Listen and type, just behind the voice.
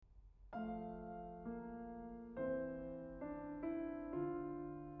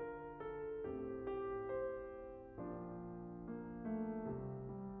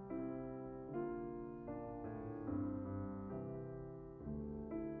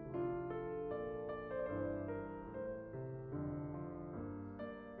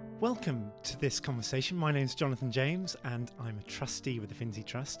Welcome to this conversation. My name's Jonathan James and I'm a trustee with the Finzi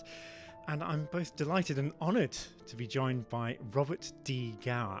Trust. And I'm both delighted and honoured to be joined by Robert D.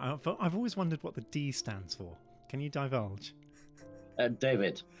 Gower. I've always wondered what the D stands for. Can you divulge?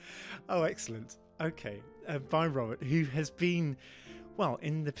 David. Oh, excellent. Okay. By Robert, who has been,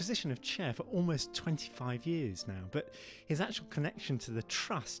 in the position of chair for almost 25 years now. But his actual connection to the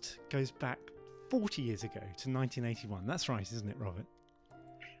trust goes back 40 years ago to 1981. That's right, isn't it, Robert?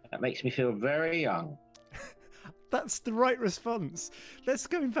 That makes me feel very young. That's the right response. Let's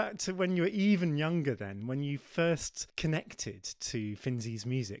go back to when you were even younger then, when you first connected to Finzi's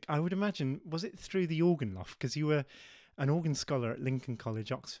music. I would imagine, was it through the organ loft? Because you were an organ scholar at Lincoln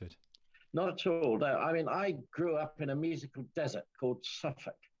College, Oxford. Not at all, no. I mean, I grew up in a musical desert called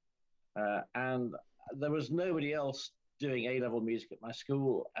Suffolk. And there was nobody else doing A-level music at my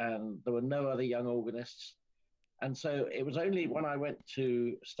school, and there were no other young organists. And so it was only when I went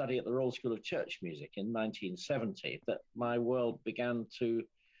to study at the Royal School of Church Music in 1970 that my world began to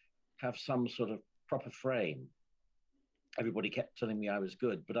have some sort of proper frame. Everybody kept telling me I was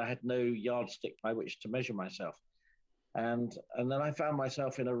good, but I had no yardstick by which to measure myself. And then I found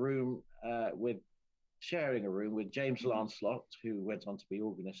myself in a room sharing a room with James Lancelot, who went on to be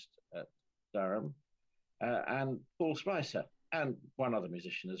organist at Durham, and Paul Spicer, and one other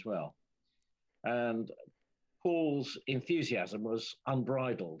musician as well. And Paul's enthusiasm was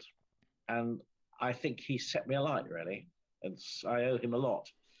unbridled, and I think he set me alight, really. And I owe him a lot.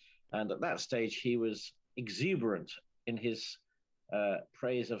 And at that stage, he was exuberant in his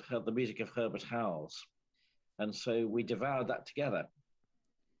praise of the music of Herbert Howells. And so we devoured that together.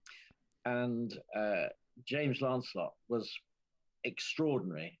 And James Lancelot was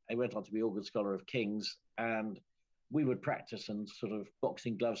extraordinary. He went on to be organ scholar of King's, and we would practice in sort of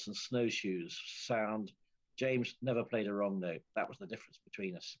boxing gloves and snowshoes sound. James never played a wrong note. That was the difference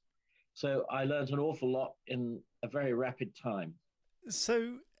between us. So I learned an awful lot in a very rapid time.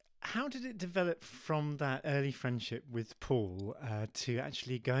 So how did it develop from that early friendship with Paul to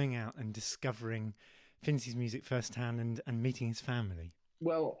actually going out and discovering Finzi's music firsthand and meeting his family?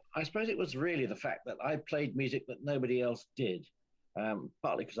 Well, I suppose it was really the fact that I played music that nobody else did,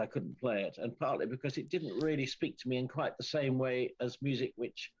 partly because I couldn't play it, and partly because it didn't really speak to me in quite the same way as music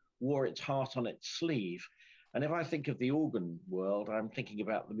which wore its heart on its sleeve. And if I think of the organ world, I'm thinking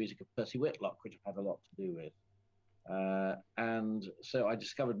about the music of Percy Whitlock, which I've had a lot to do with. And so I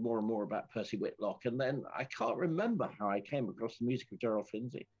discovered more and more about Percy Whitlock. And then I can't remember how I came across the music of Gerald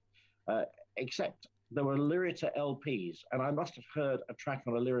Finzi, except there were Lyrita LPs, and I must have heard a track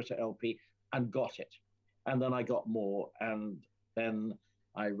on a Lyrita LP and got it. And then I got more, and then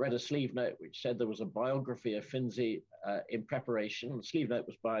I read a sleeve note which said there was a biography of Finzi in preparation. The sleeve note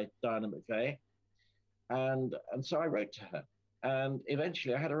was by Diana McVeigh. And so I wrote to her, and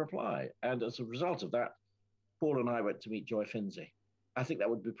eventually I had a reply. And as a result of that, Paul and I went to meet Joy Finzi. I think that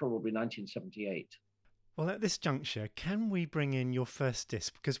would be probably 1978. Well, at this juncture, can we bring in your first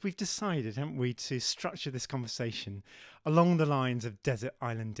disc? Because we've decided, haven't we, to structure this conversation along the lines of Desert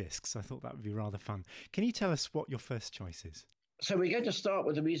Island Discs. I thought that would be rather fun. Can you tell us what your first choice is? So we're going to start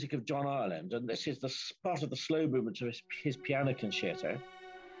with the music of John Ireland, and this is the part of the slow movement of his piano concerto.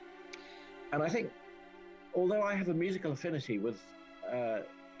 And I think, although I have a musical affinity with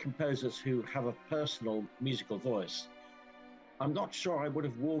composers who have a personal musical voice, I'm not sure I would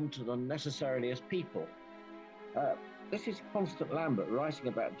have warmed to them necessarily as people. This is Constant Lambert writing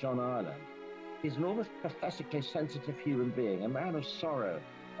about John Ireland. He's an almost pathetically sensitive human being, a man of sorrow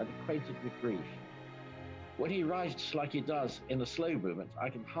and acquainted with grief. When he writes like he does in the slow movement, I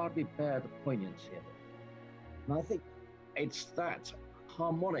can hardly bear the poignancy of it. And I think it's that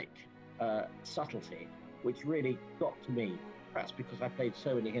harmonic subtlety which really got to me, perhaps because I played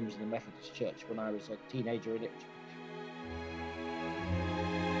so many hymns in the Methodist Church when I was a teenager in Ipswich.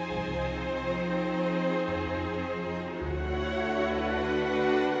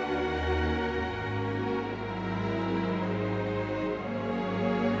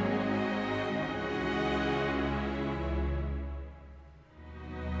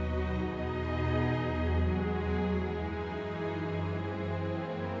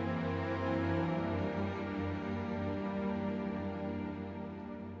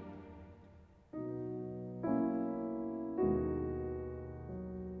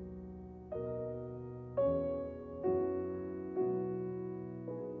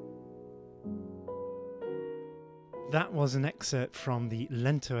 That was an excerpt from the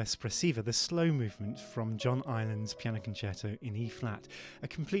Lento Espressiva, the slow movement from John Ireland's Piano Concerto in E-flat, a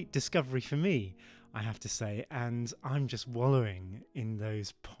complete discovery for me I have to say, and I'm just wallowing in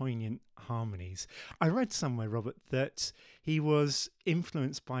those poignant harmonies. I read somewhere, Robert, that he was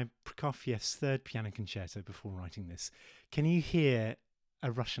influenced by Prokofiev's third piano concerto before writing this. Can you hear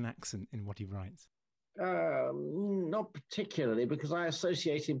a Russian accent in what he writes? Not particularly, because I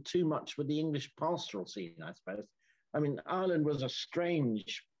associate him too much with the English pastoral scene, I suppose. I mean, Ireland was a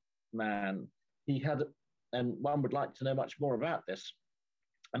strange man. He had, and one would like to know much more about this,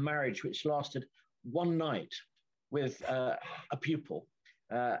 a marriage which lasted one night with a pupil.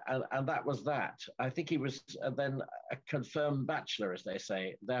 And that was that. I think he was then a confirmed bachelor, as they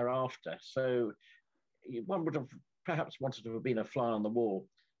say, thereafter. So one would have perhaps wanted to have been a fly on the wall,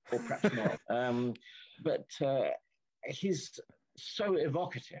 or perhaps not. But he's so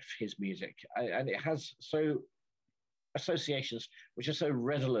evocative, his music, and it has so associations which are so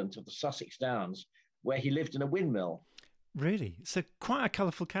redolent of the Sussex Downs, where he lived in a windmill. Really? So quite a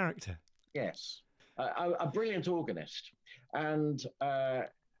colourful character. Yes, a brilliant organist. And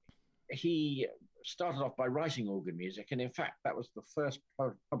he started off by writing organ music. And in fact, that was the first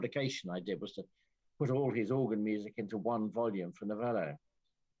publication I did, was to put all his organ music into one volume for Novello.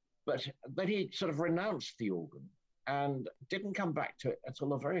 But then he sort of renounced the organ and didn't come back to it until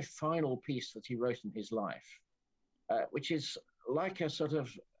the very final piece that he wrote in his life, which is like a sort of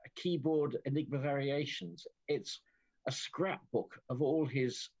a keyboard Enigma Variations. It's a scrapbook of all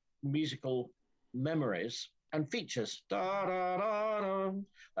his musical memories and features. Da, da, da, da,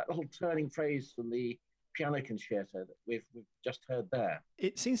 that little turning phrase from the piano concerto that we've just heard there.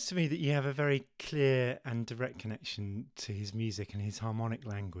 It seems to me that you have a very clear and direct connection to his music and his harmonic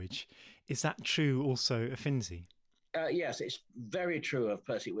language. Is that true also of Finzi? Yes, it's very true of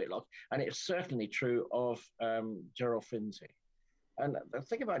Percy Whitlock, and it's certainly true of Gerald Finzi. And the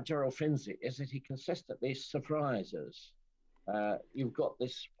thing about Gerald Finzi is that he consistently surprises. You've got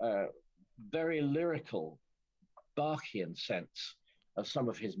this very lyrical Bachian sense of some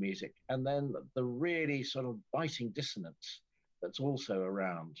of his music, and then the really sort of biting dissonance that's also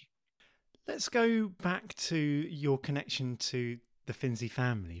around. Let's go back to your connection to the Finzi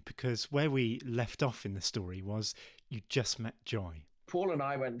family, because where we left off in the story was you just met Joy. Paul and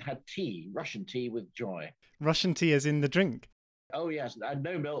I went and had tea, Russian tea with Joy. Russian tea as in the drink? Oh, yes, and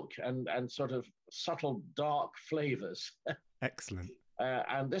no milk and sort of subtle dark flavours. Excellent.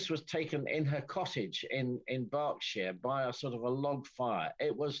 And this was taken in her cottage in Berkshire by a sort of a log fire.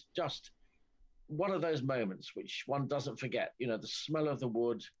 It was just one of those moments which one doesn't forget. You know, the smell of the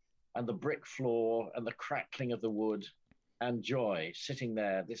wood and the brick floor and the crackling of the wood, and Joy sitting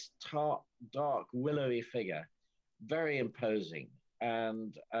there, this dark, willowy figure, very imposing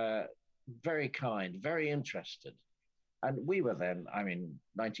and very kind, very interested. And we were then,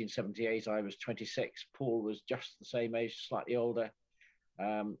 1978, I was 26, Paul was just the same age, slightly older.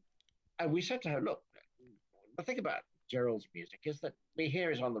 And we said to her, look, the thing about Gerald's music is that we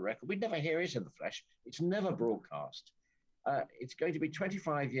hear it on the record. We never hear it in the flesh. It's never broadcast. It's going to be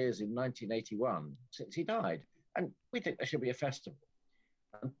 25 years in 1981 since he died. And we think there should be a festival.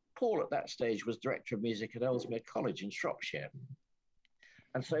 And Paul at that stage was director of music at Ellesmere College in Shropshire.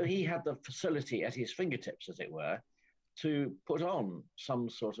 And so he had the facility at his fingertips, as it were, to put on some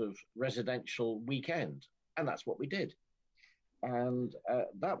sort of residential weekend. And that's what we did. And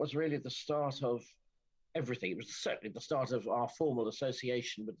that was really the start of everything. It was certainly the start of our formal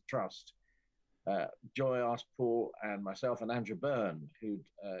association with the Trust. Joy asked Paul and myself and Andrew Byrne, who'd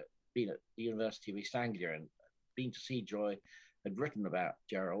been at the University of East Anglia and been to see Joy, had written about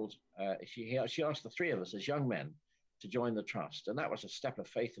Gerald. She asked the three of us as young men to join the Trust. And that was a step of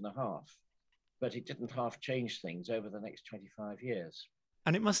faith and a half. But it didn't half change things over the next 25 years.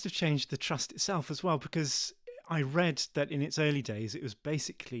 And it must have changed the Trust itself as well, because I read that in its early days, it was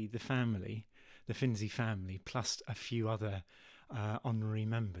basically the family, the Finzi family, plus a few other honorary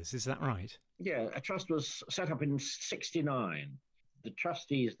members. Is that right? Yeah, a trust was set up in 1969. The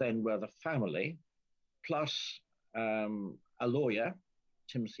trustees then were the family, plus a lawyer,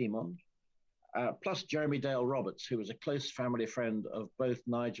 Tim Simon, plus Jeremy Dale Roberts, who was a close family friend of both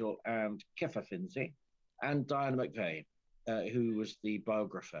Nigel and Keffer Finzi, and Diana McVeigh, who was the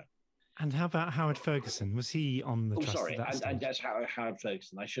biographer. And how about Howard Ferguson? Was he on the Trust at that stage? And that's Howard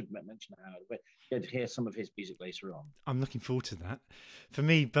Ferguson. I should mention Howard. We're going to hear some of his music later on. I'm looking forward to that. For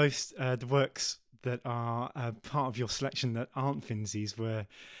me, both the works that are part of your selection that aren't Finzi's were,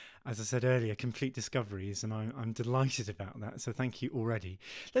 as I said earlier, complete discoveries, and I'm delighted about that. So thank you already.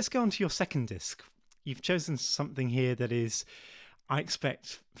 Let's go on to your second disc. You've chosen something here that is, I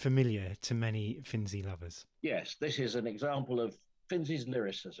expect, familiar to many Finzi lovers. Yes, this is an example of Finzi's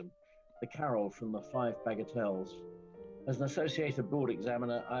lyricism. The Carol from the Five Bagatelles. As an associated board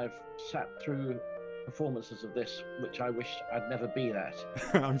examiner, I've sat through performances of this which I wish I'd never been at.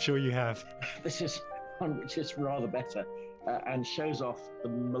 I'm sure you have. This is one which is rather better and shows off the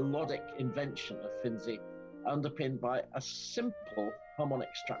melodic invention of Finzi, underpinned by a simple harmonic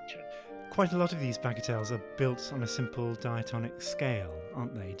structure. Quite a lot of these bagatelles are built on a simple diatonic scale,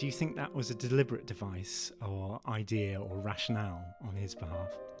 aren't they? Do you think that was a deliberate device or idea or rationale on his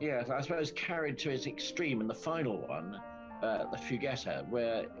behalf? Yes, I suppose carried to its extreme in the final one, the Fugetta,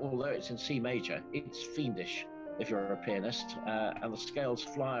 where although it's in C major, it's fiendish if you're a pianist, and the scales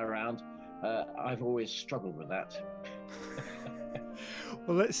fly around. I've always struggled with that.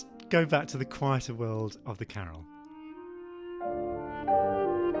 Well, let's go back to the quieter world of the carol.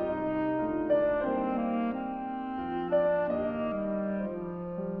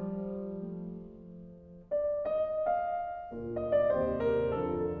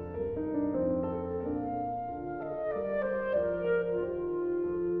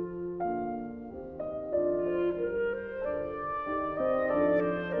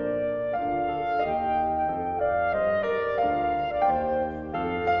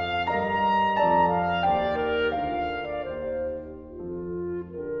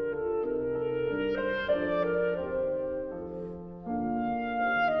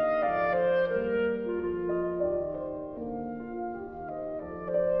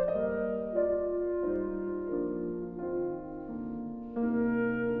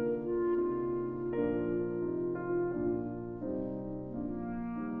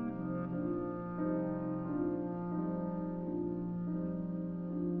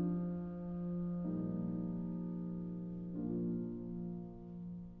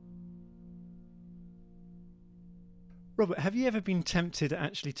 Robert, have you ever been tempted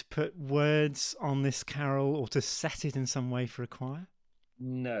actually to put words on this carol or to set it in some way for a choir?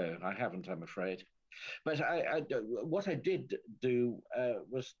 No, I haven't, I'm afraid. But what I did do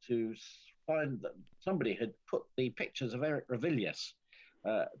was to find that somebody had put the pictures of Eric Ravillius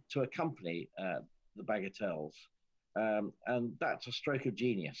to accompany the bagatelles. And that's a stroke of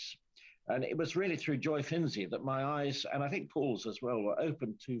genius. And it was really through Joy Finzi that my eyes, and I think Paul's as well, were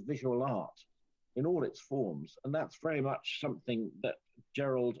open to visual art in all its forms. And that's very much something that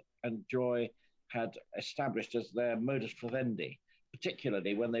Gerald and Joy had established as their modus vivendi,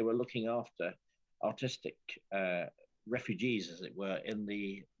 particularly when they were looking after artistic refugees, as it were, in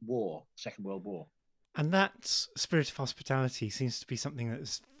the war, Second World War. And that spirit of hospitality seems to be something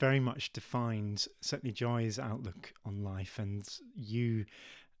that's very much defined, certainly Joy's outlook on life. And you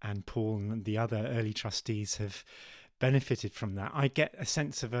and Paul and the other early trustees have benefited from that. I get a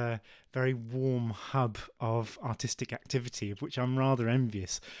sense of a very warm hub of artistic activity, of which I'm rather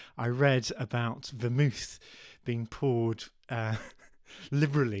envious. I read about vermouth being poured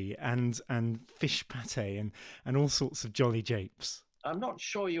liberally and fish pate and all sorts of jolly japes. I'm not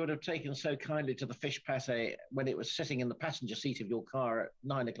sure you would have taken so kindly to the fish pate when it was sitting in the passenger seat of your car at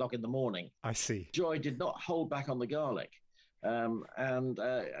 9 o'clock in the morning. I see. Joy did not hold back on the garlic. And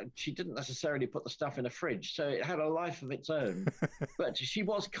she didn't necessarily put the stuff in a fridge, so it had a life of its own. But she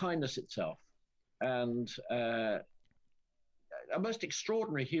was kindness itself, and a most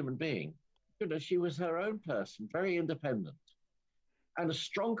extraordinary human being. You know, she was her own person, very independent, and a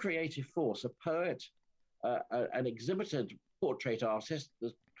strong creative force, a poet, an exhibited portrait artist,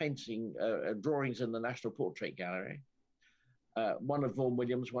 the painting drawings in the National Portrait Gallery, one of Vaughan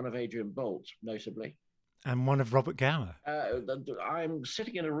Williams, one of Adrian Bolt, notably. And one of Robert Gower. I'm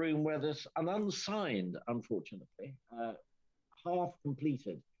sitting in a room where there's an unsigned, unfortunately,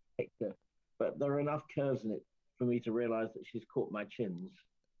 half-completed picture, but there are enough curves in it for me to realise that she's caught my chins.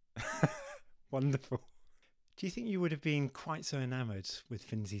 Wonderful. Do you think you would have been quite so enamoured with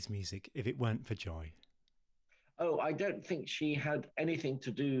Finzi's music if it weren't for Joy? Oh, I don't think she had anything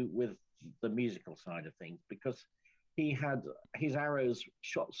to do with the musical side of things, because he had his arrows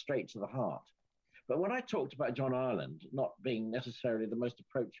shot straight to the heart. But when I talked about John Ireland not being necessarily the most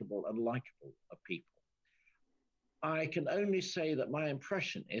approachable and likable of people, I can only say that my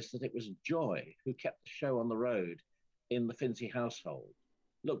impression is that it was Joy who kept the show on the road in the Finzi household,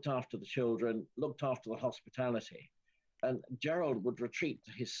 looked after the children, looked after the hospitality. And Gerald would retreat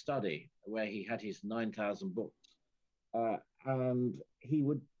to his study where he had his 9,000 books, and he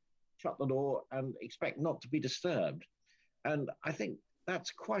would shut the door and expect not to be disturbed. And I think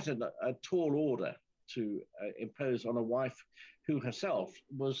that's quite a tall order to impose on a wife who herself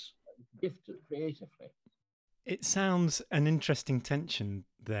was gifted creatively. It sounds an interesting tension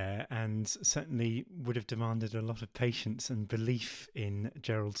there, and certainly would have demanded a lot of patience and belief in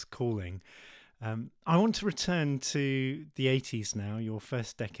Gerald's calling. I want to return to the 80s now, your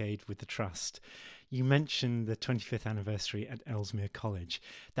first decade with the Trust. You mentioned the 25th anniversary at Ellesmere College.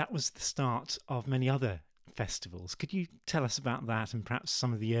 That was the start of many other festivals. Could you tell us about that and perhaps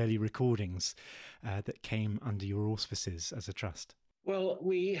some of the early recordings that came under your auspices as a trust? Well,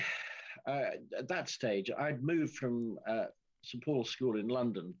 at that stage, I'd moved from St Paul's School in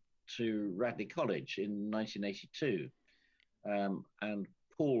London to Radley College in 1982. And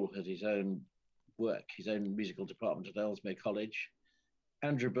Paul had his own work, his own musical department at Ellesmere College.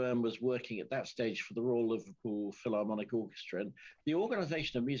 Andrew Byrne was working at that stage for the Royal Liverpool Philharmonic Orchestra. And the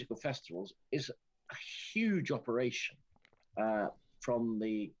organisation of musical festivals is a huge operation, from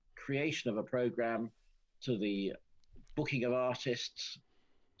the creation of a programme to the booking of artists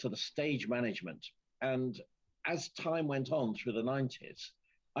to the stage management. And as time went on through the 90s,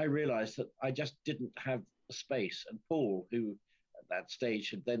 I realised that I just didn't have the space. And Paul, who at that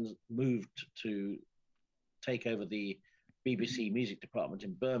stage had then moved to take over the BBC music department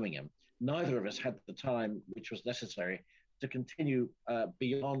in Birmingham, neither of us had the time which was necessary to continue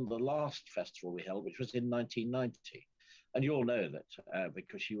beyond the last festival we held, which was in 1990. And you all know that,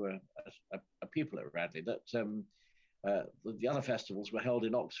 because you were a pupil at Radley, that the other festivals were held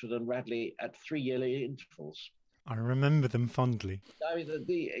in Oxford and Radley at 3-yearly intervals. I remember them fondly. I mean,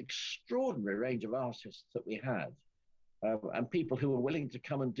 the extraordinary range of artists that we had, and people who were willing to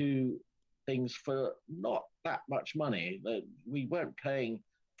come and do things for not that much money. We weren't paying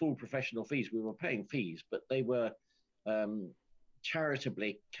full professional fees. We were paying fees, but they were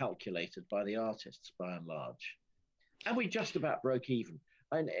charitably calculated by the artists by and large. And we just about broke even.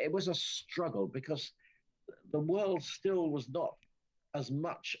 And it was a struggle because the world still was not as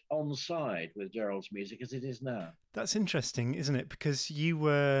much on side with Gerald's music as it is now. That's interesting, isn't it? Because you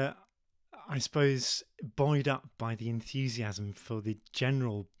were, I suppose, buoyed up by the enthusiasm for the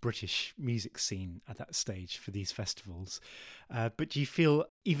general British music scene at that stage for these festivals. But do you feel,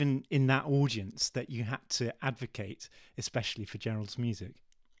 even in that audience, that you had to advocate, especially for Gerald's music?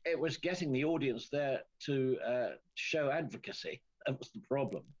 It was getting the audience there to show advocacy. That was the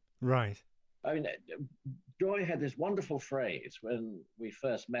problem. Right. I mean, Joy had this wonderful phrase when we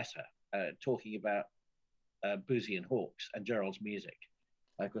first met her, talking about Boosey and Hawkes and Gerald's music,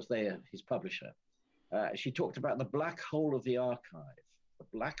 because they are his publisher. She talked about the black hole of the archive, the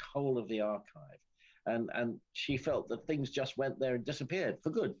black hole of the archive. And she felt that things just went there and disappeared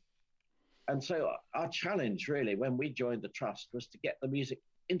for good. And so our challenge, really, when we joined the Trust, was to get the music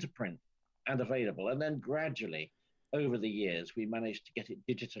into print and available. And then gradually, over the years, we managed to get it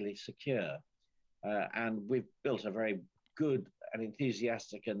digitally secure. And we've built a very good and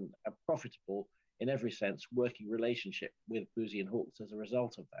enthusiastic and a profitable, in every sense, working relationship with Boosey and Hawkes as a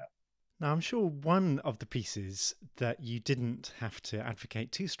result of that. Now, I'm sure one of the pieces that you didn't have to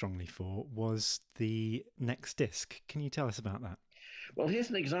advocate too strongly for was the next disc. Can you tell us about that? Well,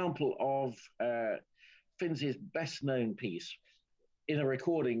 here's an example of Finzi's best-known piece in a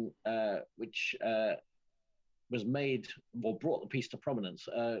recording which was made, or brought the piece to prominence,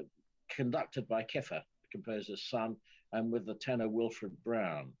 conducted by Kiffer, the composer's son, and with the tenor Wilfred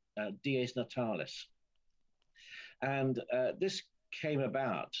Brown, Dies Natalis. And this came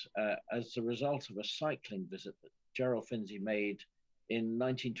about as a result of a cycling visit that Gerald Finzi made in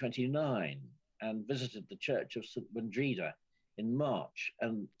 1929 and visited the church of St. Wendrida in March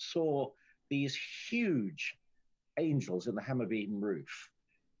and saw these huge angels in the hammer beam roof,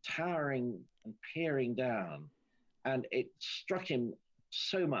 towering and peering down. And it struck him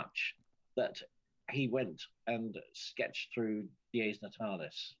so much that he went and sketched through Dies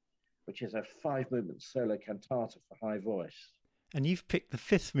Natalis, which is a 5-movement solo cantata for high voice. And you've picked the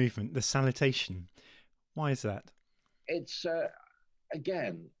 5th movement, the Salutation. Why is that? It's,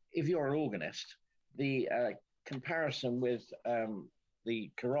 again, if you're an organist, the comparison with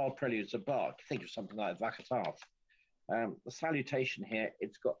the chorale preludes of Bach, think of something like Wacht auf. The Salutation here,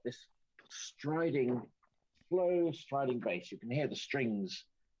 it's got this slow striding bass. You can hear the strings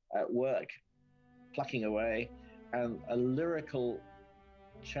at work, plucking away, and a lyrical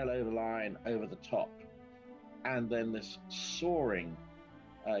cello line over the top. And then this soaring,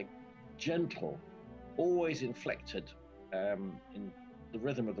 gentle, always inflected in the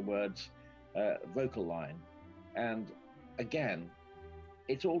rhythm of the words, vocal line. And again,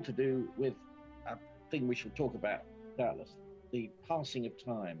 it's all to do with a thing we shall talk about, doubtless, the passing of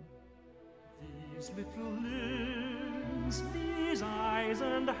time. These little limbs, these eyes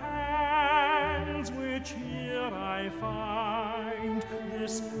and hands, which here I find,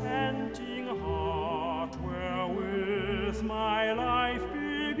 this panting heart wherewith my life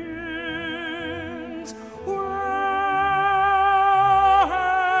begins. Where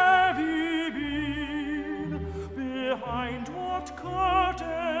have ye been? Behind what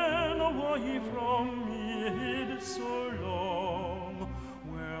curtain were ye from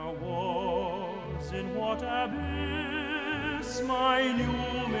what abyss my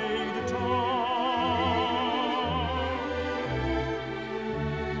new-made town.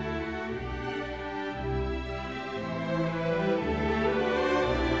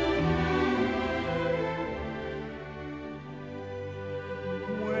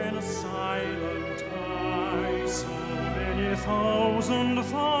 When silent I, so many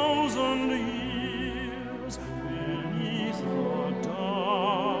thousand years beneath the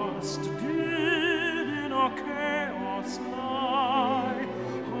dust did in a chaos lie,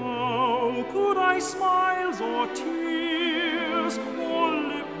 how could I smiles or tears, or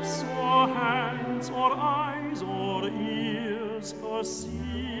lips or hands or eyes or ears perceive?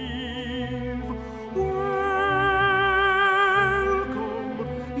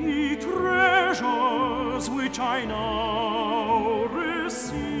 Treasures which I now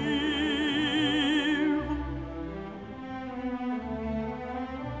receive.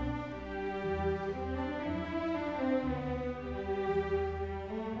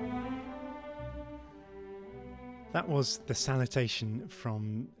 That was the salutation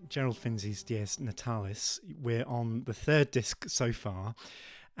from Gerald Finzi's Dies Natalis. We're on the third disc so far,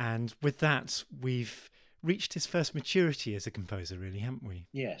 and with that we've reached his first maturity as a composer, really, haven't we?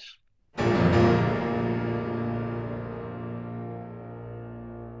 Yes.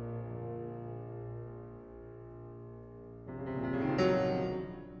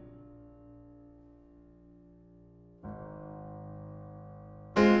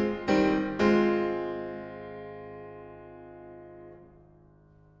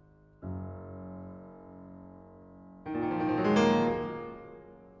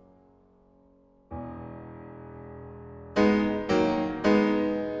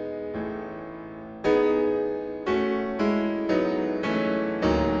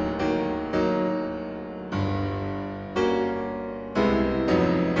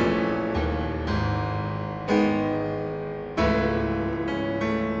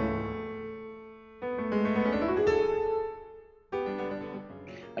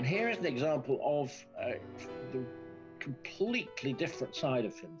 And here is an example of the completely different side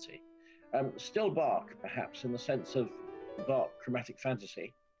of Finzi. Still Bach, perhaps, in the sense of Bach chromatic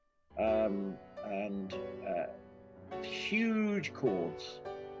fantasy, and huge chords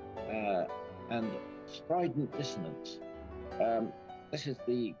and strident dissonance. This is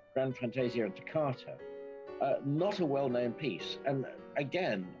the Grand Fantasia and Toccata. Not a well-known piece, and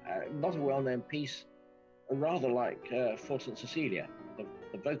again, not a well-known piece, rather like For St. Cecilia,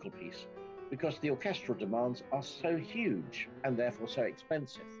 the vocal piece, because the orchestral demands are so huge and therefore so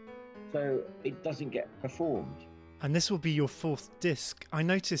expensive. So it doesn't get performed. And this will be your fourth disc. I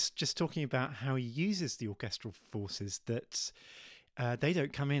noticed, just talking about how he uses the orchestral forces, that they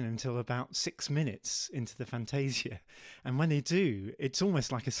don't come in until about 6 minutes into the Fantasia. And when they do, it's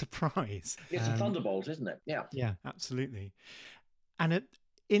almost like a surprise. It's a thunderbolt, isn't it? Yeah. Yeah, absolutely. And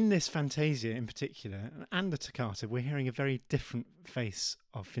in this Fantasia in particular, and the Toccata, we're hearing a very different face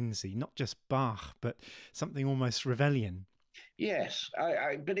of Finzi, not just Bach, but something almost Ravellian. Yes,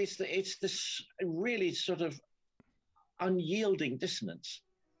 but it's this really sort of unyielding dissonance.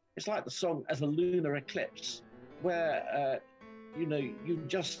 It's like the song As a Lunar Eclipse, where, you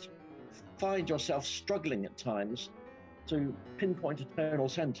just find yourself struggling at times to pinpoint a tonal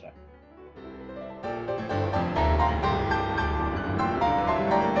center.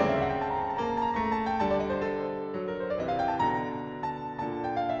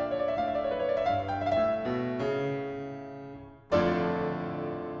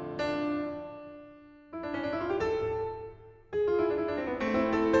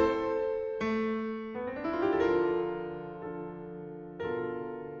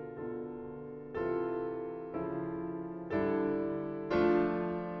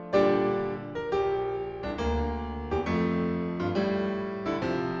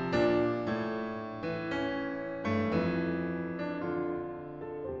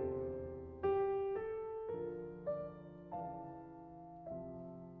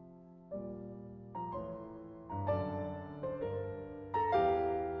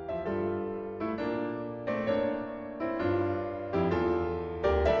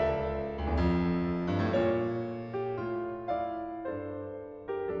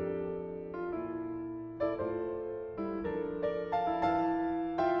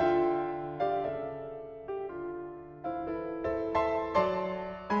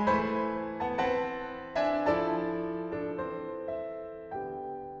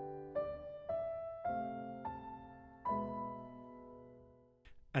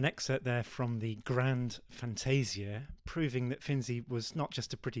 An excerpt there from the Grand Fantasia, proving that Finzi was not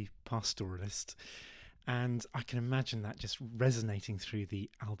just a pretty pastoralist. And I can imagine that just resonating through the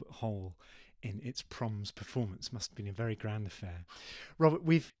Albert Hall in its proms performance. Must have been a very grand affair. Robert,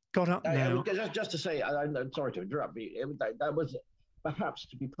 we've got up now. Just to say, I'm sorry to interrupt you. That was perhaps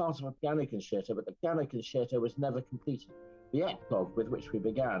to be part of a piano concerto, but the piano concerto was never completed. The epilogue with which we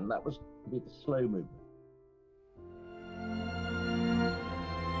began, that was to be the slow movement.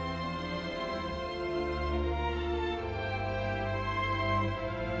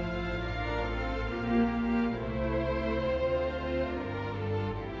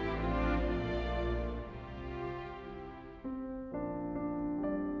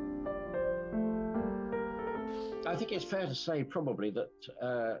 I think it's fair to say probably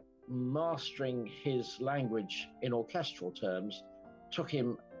that mastering his language in orchestral terms took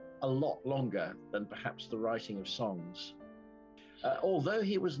him a lot longer than perhaps the writing of songs. Although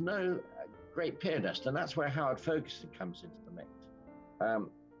he was no great pianist, and that's where Howard Ferguson comes into the mix.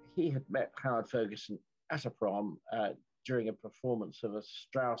 He had met Howard Ferguson at a prom during a performance of a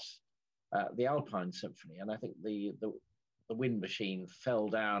Strauss, the Alpine Symphony, and I think the wind machine fell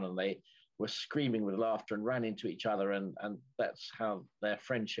down and they were screaming with laughter and ran into each other, and that's how their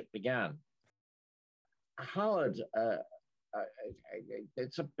friendship began. Howard,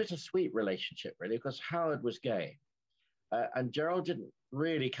 it's a bittersweet relationship, really, because Howard was gay, and Gerald didn't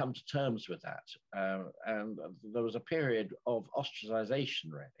really come to terms with that, and there was a period of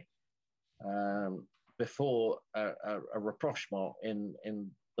ostracization, really, before a rapprochement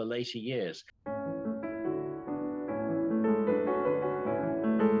in the later years.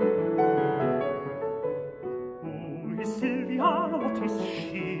 Sylvia, what is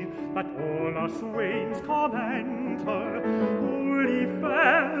she that all our swains commend her? Holy,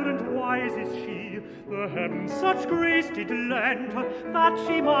 fair, and wise is she, the heavens such grace did lend her, that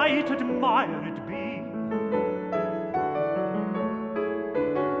she might admired be.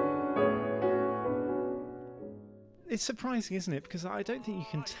 It's surprising, isn't it? Because I don't think you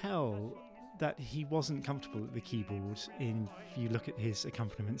can tell that he wasn't comfortable at the keyboard if you look at his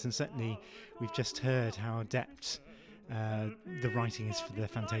accompaniments, and certainly we've just heard how adept the writing is for the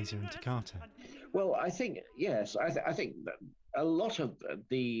Fantasia and Toccata. Well, I think, yes, I think that a lot of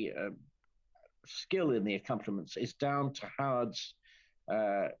the skill in the accompaniments is down to Howard's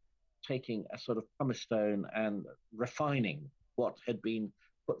taking a sort of pumice stone and refining what had been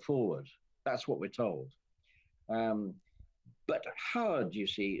put forward. That's what we're told. But Howard, you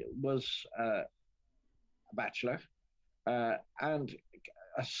see, was a bachelor and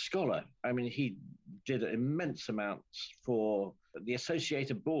a scholar. I mean, he did immense amounts for the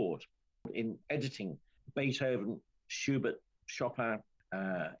Associated Board in editing Beethoven, Schubert, Chopin,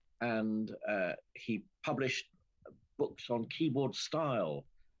 and he published books on keyboard style,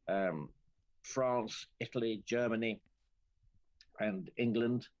 France, Italy, Germany, and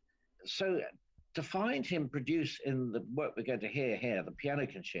England. So to find him produce in the work we're going to hear here, the piano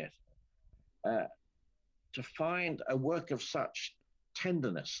concerto, to find a work of such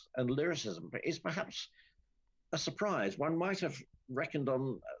tenderness and lyricism is perhaps a surprise. One might have reckoned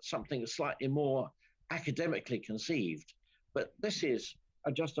on something slightly more academically conceived, but this is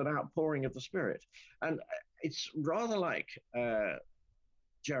just an outpouring of the spirit. And it's rather like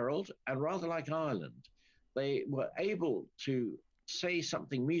Gerald and rather like Ireland. They were able to say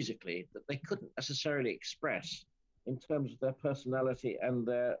something musically that they couldn't necessarily express in terms of their personality and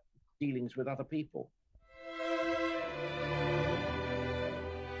their dealings with other people.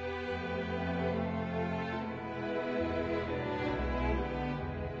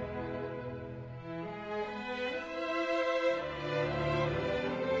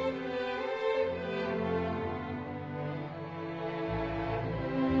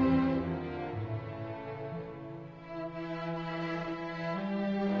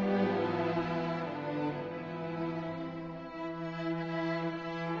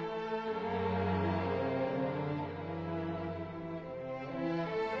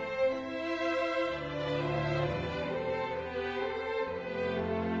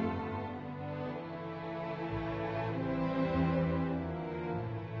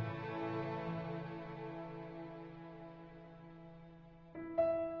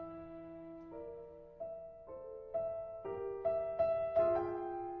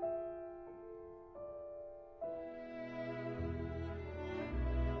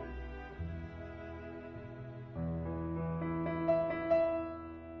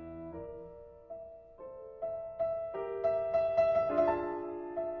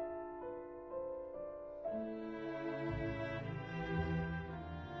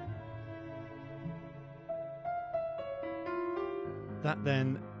 That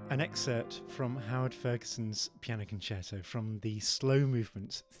then, an excerpt from Howard Ferguson's Piano Concerto from the slow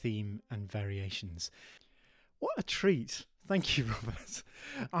movement theme and variations. What a treat Thank you, Robert.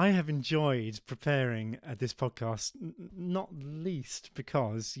 I have enjoyed preparing this podcast, not least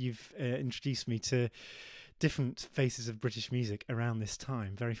because you've introduced me to different faces of British music around this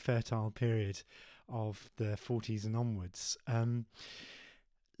time, very fertile period of the 40s and onwards.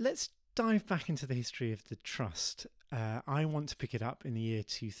 Let's dive back into the history of the Trust. I want to pick it up in the year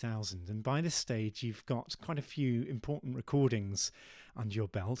 2000, and by this stage you've got quite a few important recordings under your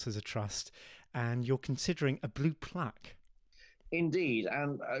belt as a Trust, and you're considering a blue plaque. Indeed,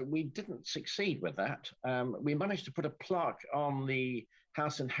 and we didn't succeed with that. We managed to put a plaque on the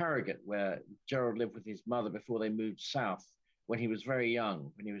house in Harrogate where Gerald lived with his mother before they moved south when he was very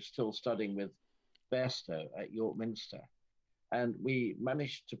young, when he was still studying with Bairstow at York Minster. And we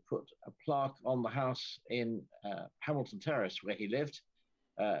managed to put a plaque on the house in Hamilton Terrace where he lived,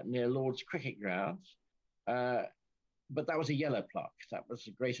 near Lord's Cricket Ground. But that was a yellow plaque. That was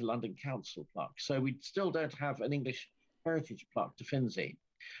a Greater London Council plaque. So we still don't have an English heritage plaque to Finzi.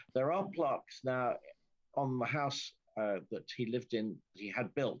 There are plaques now on the house that he lived in, he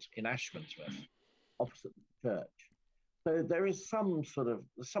had built in Ashmansworth, opposite the church. So there is something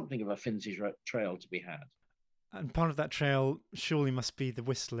of a Finzi trail to be had. And part of that trail surely must be the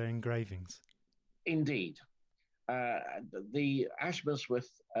Whistler engravings. Indeed. The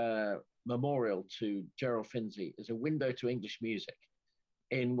Ashmansworth memorial to Gerald Finzi is a window to English music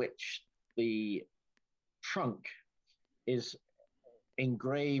in which the trunk is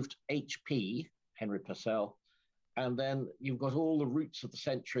engraved HP, Henry Purcell, and then you've got all the roots of the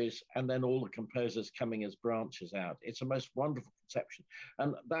centuries and then all the composers coming as branches out. It's a most wonderful conception.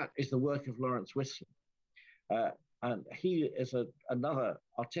 And that is the work of Lawrence Whistler. And he is another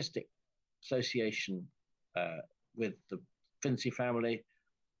artistic association with the Finzi family,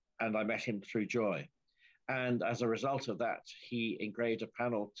 and I met him through Joy. And as a result of that, he engraved a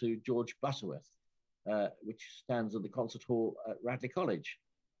panel to George Butterworth, which stands in the concert hall at Radley College.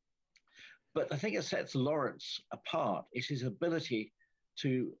 But the thing that sets Lawrence apart is his ability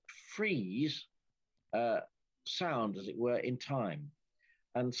to freeze sound, as it were, in time.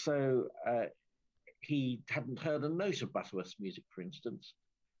 And so he hadn't heard a note of Butterworth's music, for instance.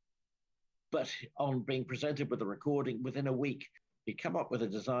 But on being presented with a recording, within a week, he'd come up with a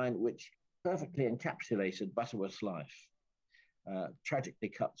design which perfectly encapsulated Butterworth's life, tragically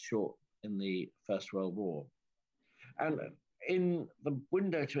cut short in the First World War. And in the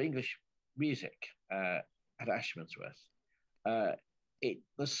window to English music at Ashmansworth,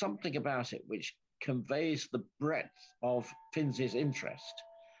 there's something about it which conveys the breadth of Finzi's interest,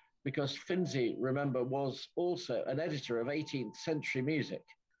 because Finzi, remember, was also an editor of 18th century music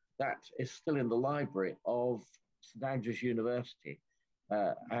that is still in the library of St Andrews University.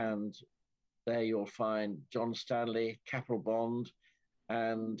 And there you'll find John Stanley, Capital Bond,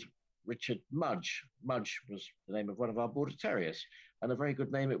 and Richard Mudge. Mudge was the name of one of our border terriers, and a very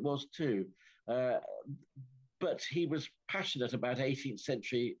good name it was too. But he was passionate about 18th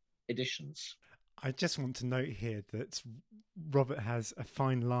century editions. I just want to note here that Robert has a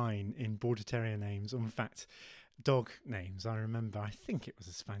fine line in border terrier names, or in fact, dog names. I remember, I think it was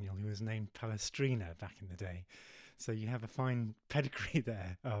a spaniel who was named Palestrina back in the day. So you have a fine pedigree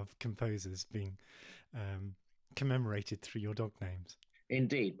there of composers being commemorated through your dog names.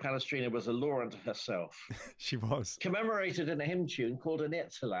 Indeed, Palestrina was a Lawrence herself. She was. Commemorated in a hymn tune called an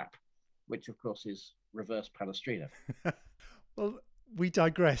Itzalap, which of course is reverse Palestrina. Well, we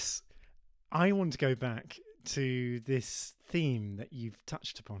digress. I want to go back to this theme that you've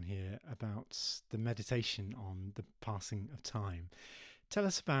touched upon here about the meditation on the passing of time. Tell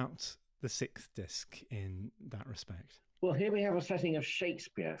us about the sixth disc in that respect. Well, here we have a setting of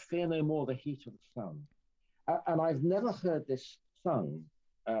Shakespeare, Fear no more the heat of the sun. And I've never heard this sung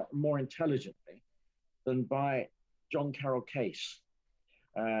more intelligently than by John Carroll Case.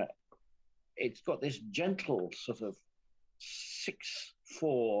 It's got this gentle sort of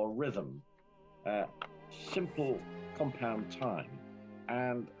 6/4 rhythm, simple compound time,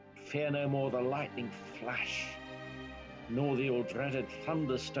 and fear no more the lightning flash, nor the all-dreaded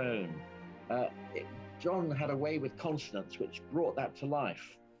thunderstone. John had a way with consonants which brought that to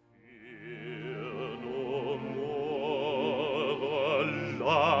life. Fear no more the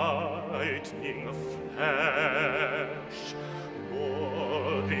lightning flash,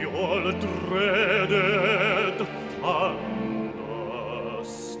 nor the all-dreaded thunderstone.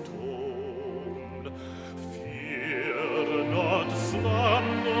 Fear not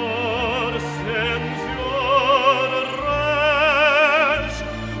slumber sends your rash,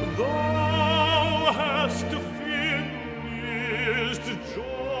 thou hast finished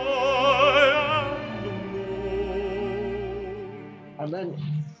joy and moan. And then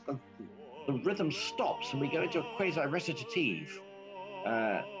the the rhythm stops and we go into a quasi-recitative.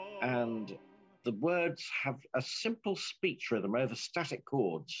 And the words have a simple speech rhythm over static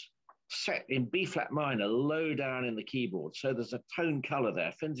chords set in B-flat minor, low down in the keyboard. So there's a tone color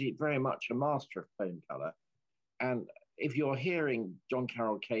there. Finzi, very much a master of tone color. And if you're hearing John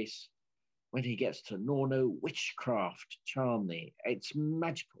Carroll Case, when he gets to nor no witchcraft charm thee, it's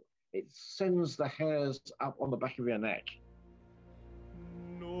magical. It sends the hairs up on the back of your neck.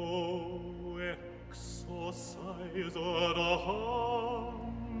 No exercise or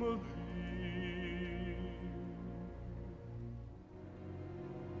harm thee,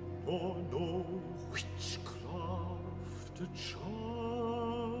 or no witchcraft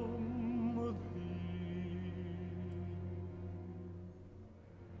charm thee.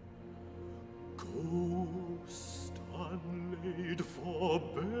 Ghost unlaid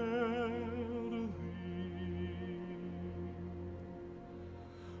forbear thee,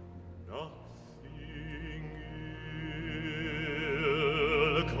 nothing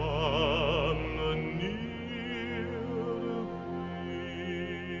ill come near thee.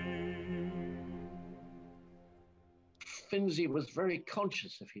 Finzi was very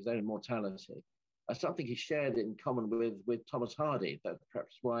conscious of his own mortality, something he shared in common with Thomas Hardy. That's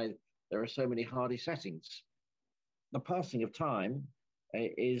perhaps why there are so many Hardy settings. The passing of time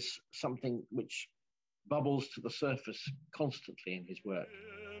is something which bubbles to the surface constantly in his work.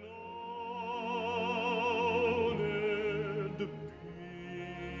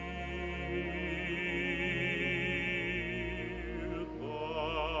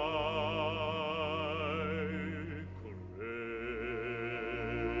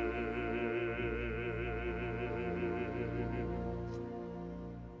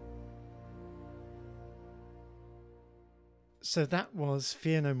 So that was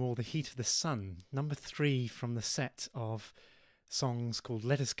Fear No More, The Heat of the Sun, number 3 from the set of songs called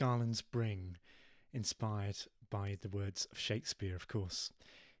Let Us Garlands Bring, inspired by the words of Shakespeare, of course.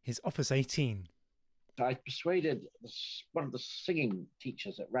 His Opus 18. I persuaded one of the singing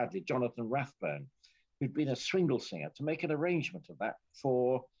teachers at Radley, Jonathan Rathbone, who'd been a swingle singer, to make an arrangement of that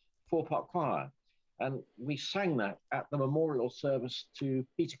for 4-part choir. And we sang that at the memorial service to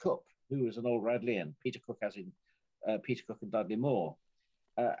Peter Cook, who was an old Radleyan. Peter Cook as in Peter Cook and Dudley Moore.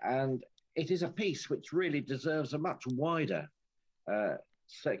 And it is a piece which really deserves a much wider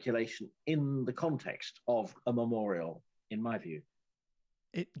circulation in the context of a memorial, in my view.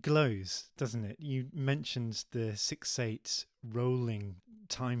 It glows, doesn't it? You mentioned the 6/8 rolling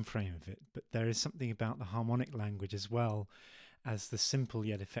time frame of it, but there is something about the harmonic language as well as the simple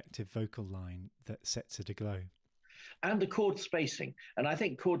yet effective vocal line that sets it aglow. And the chord spacing. And I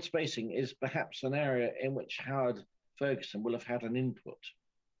think chord spacing is perhaps an area in which Howard Ferguson will have had an input.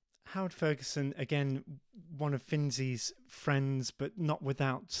 Howard Ferguson, again, one of Finzi's friends, but not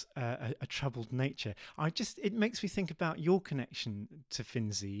without a troubled nature. It makes me think about your connection to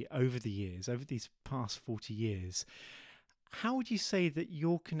Finzi over the years, over these past 40 years. How would you say that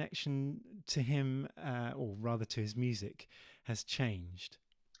your connection to him, or rather to his music, has changed?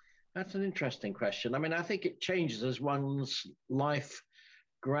 That's an interesting question. I mean, I think it changes as one's life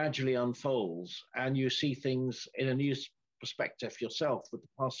gradually unfolds and you see things in a new perspective yourself with the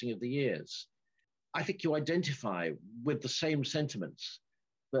passing of the years. I think you identify with the same sentiments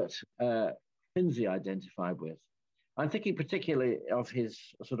that Finzi identified with. I'm thinking particularly of his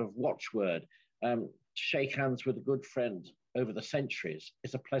sort of watchword, shake hands with a good friend over the centuries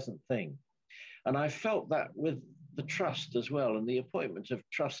is a pleasant thing. And I felt that with the trust as well, and the appointment of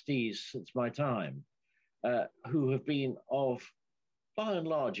trustees since my time, who have been of, by and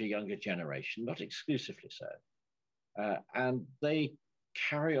large, a younger generation, not exclusively so. And they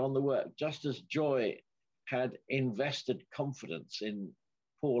carry on the work, just as Joy had invested confidence in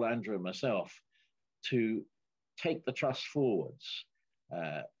Paul, Andrew, and myself to take the trust forwards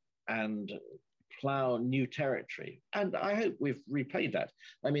and plough new territory. And I hope we've repaid that.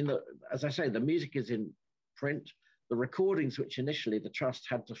 I mean, as I say, the music is in print. The recordings, which initially the trust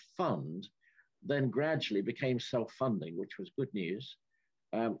had to fund, then gradually became self-funding, which was good news.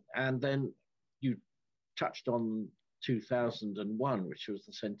 And then you touched on 2001, which was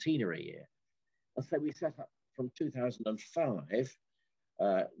the centenary year. And so we set up from 2005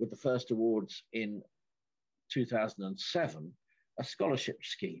 with the first awards in 2007, a scholarship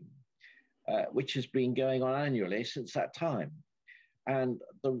scheme, which has been going on annually since that time. And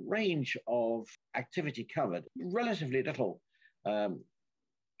the range of activity covered, relatively little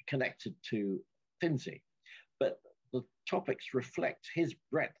connected to Finzi, but the topics reflect his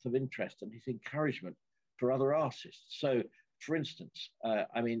breadth of interest and his encouragement for other artists. So, for instance,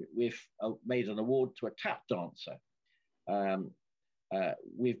 we've made an award to a tap dancer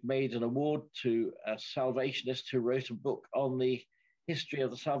We've made an award to a Salvationist who wrote a book on the history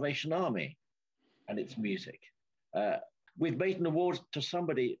of the Salvation Army and its music. We've made an award to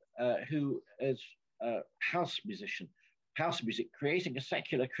somebody who is a house music, creating a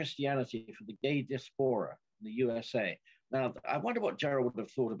secular Christianity for the gay diaspora in the USA. Now, I wonder what Gerald would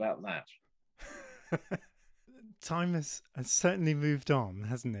have thought about that. Time has certainly moved on,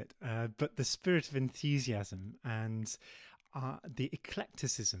 hasn't it? But the spirit of enthusiasm and the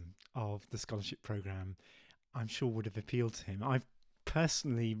eclecticism of the scholarship programme, I'm sure would have appealed to him. I've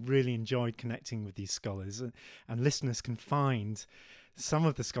personally really enjoyed connecting with these scholars, and listeners can find some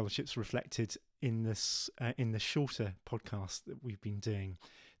of the scholarships reflected in this in the shorter podcast that we've been doing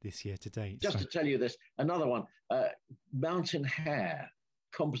this year to date. Just to tell you this, another one, Mountain Hare,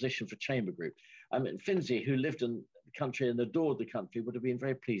 composition for chamber group. I mean, Finzi, who lived in the country and adored the country, would have been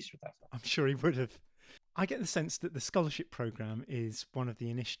very pleased with that. I'm sure he would have. I get the sense that the scholarship programme is one of the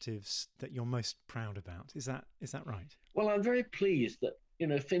initiatives that you're most proud about. Is that right? Well, I'm very pleased that,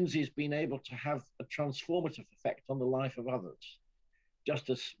 Finzi's been able to have a transformative effect on the life of others, just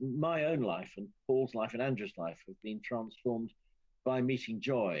as my own life and Paul's life and Andrew's life have been transformed by meeting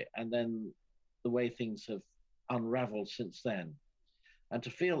Joy, and then the way things have unravelled since then. And to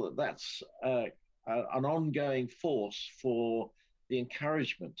feel that that's an ongoing force for the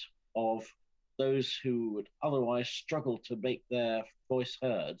encouragement of those who would otherwise struggle to make their voice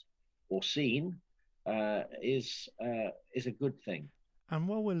heard or seen is a good thing. And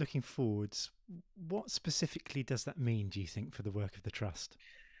while we're looking forwards, what specifically does that mean, do you think, for the work of the Trust?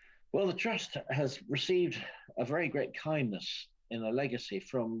 Well, the Trust has received a very great kindness in a legacy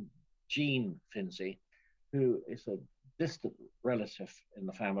from Jean Finzi, who is a distant relative in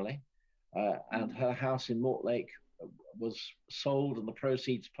the family, and her house in Mortlake was sold and the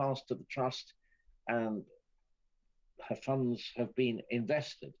proceeds passed to the Trust, and her funds have been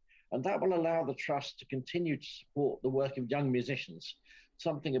invested. And that will allow the Trust to continue to support the work of young musicians,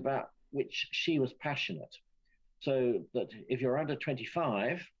 something about which she was passionate. So that if you're under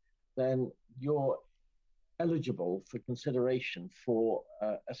 25, then you're eligible for consideration for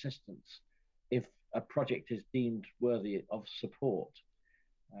assistance if a project is deemed worthy of support.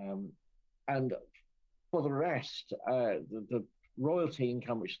 And for the rest, the royalty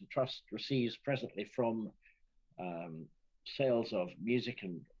income which the Trust receives presently from sales of music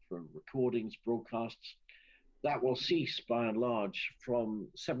and from recordings, broadcasts, that will cease by and large from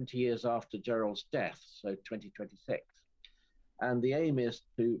 70 years after Gerald's death, so 2026. And the aim is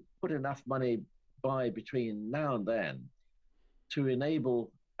to put enough money by between now and then to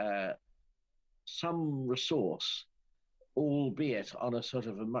enable some resource, albeit on a sort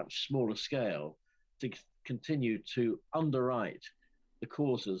of a much smaller scale, to continue to underwrite the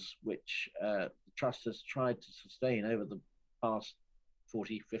causes which the Trust has tried to sustain over the past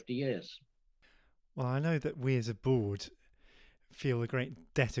 40, 50 years. Well, I know that we as a board feel a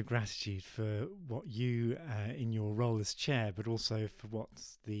great debt of gratitude for what you, in your role as chair, but also for what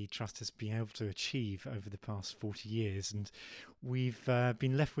the Trust has been able to achieve over the past 40 years. And we've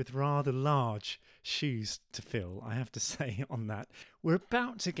been left with rather large shoes to fill, I have to say, on that. We're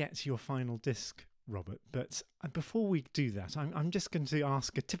about to get to your final disc, Robert, but before we do that, I'm just going to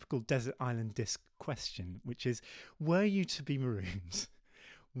ask a typical Desert Island Disc question, which is, were you to be marooned,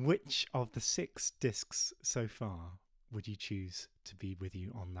 which of the 6 discs so far would you choose to be with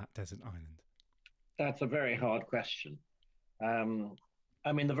you on that desert island? That's a very hard question.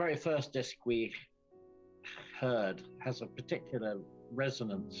 I mean, the very first disc we heard has a particular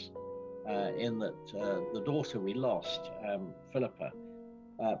resonance in that the daughter we lost, Philippa,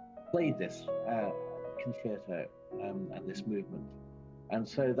 played this concerto and this movement. And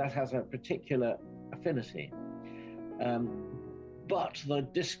so that has a particular affinity. But the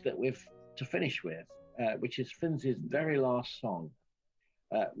disc that we've to finish with, which is Finzi's very last song,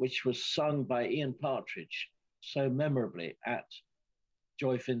 which was sung by Ian Partridge so memorably at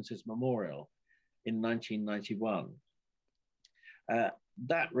Joy Finzi's memorial in 1991.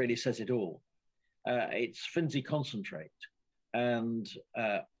 That really says it all. It's Finzi Concentrate, and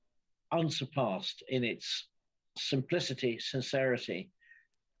unsurpassed in its simplicity, sincerity,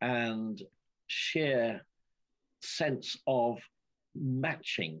 and sheer sense of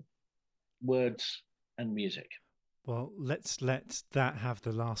matching words and music. Well, let's let that have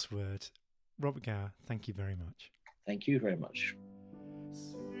the last word. Robert Gower, thank you very much. Thank you very much.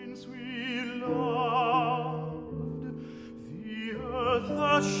 Since we loved, the earth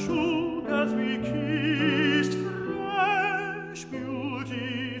has shook as we kissed, fresh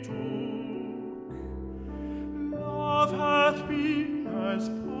beauty took. Love hath been as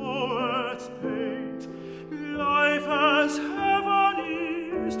poets paint.